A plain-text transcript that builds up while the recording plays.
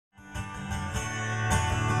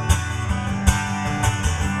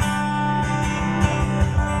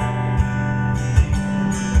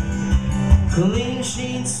Clean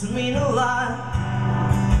sheets mean a lot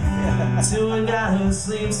to a guy who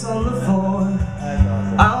sleeps on the floor.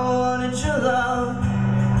 I wanted your love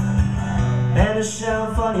and a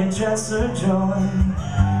shelf on your dresser drawer.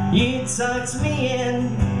 You tucked me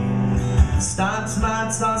in, stopped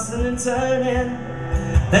my tossing and turning.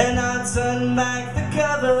 Then I turned back the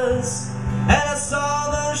covers and I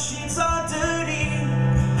saw those sheets are dirty.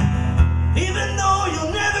 Even though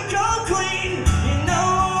you'll never come clean, you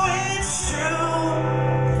know it's true.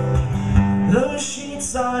 Those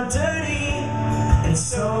sheets are dirty, and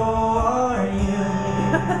so are you.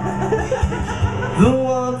 The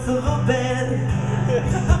warmth of a bed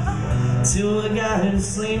to a guy who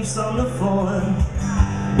sleeps on the floor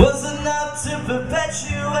was enough to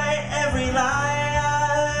perpetuate every lie I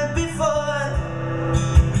heard before.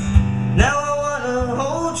 Now I wanna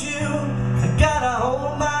hold you, I gotta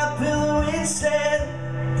hold my pillow instead,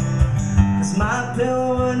 'cause my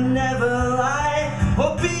pillow would never lie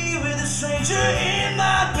or be with a stranger in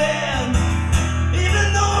my bed.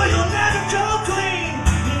 Even though you'll never come clean,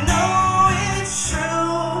 you know it's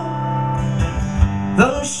true.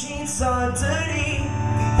 Those sheets are dirty,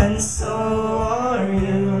 and so are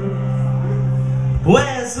you.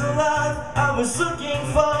 Where's the love I was looking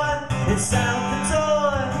for? It's out the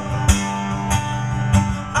door.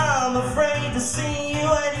 I'm afraid to see you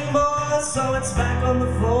anymore, so it's back on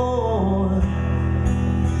the floor.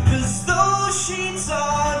 'Cause those sheets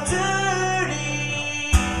are dirty.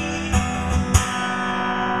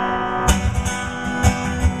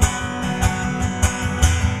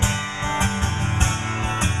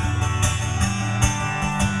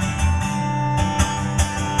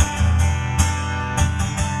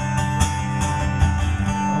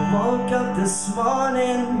 I woke up this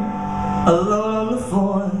morning alone on the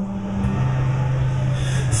floor,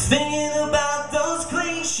 thinking about those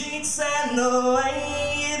clean sheets and the way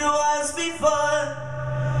it was before.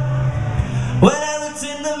 When I looked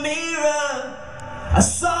in the mirror, I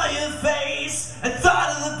saw your face and thought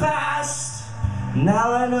of the past. Now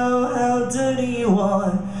I know how dirty you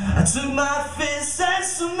are. I took my fist and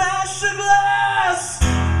smashed the glass.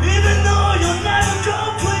 Even though you'll never go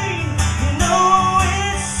clean, you know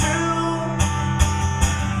it's true.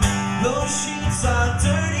 Those sheets are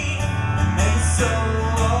dirty, and so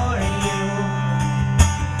are you.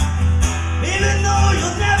 Even though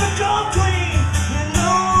you'll never go clean, you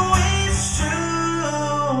know it's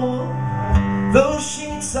true. Those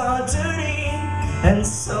sheets are dirty, and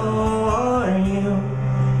so are you.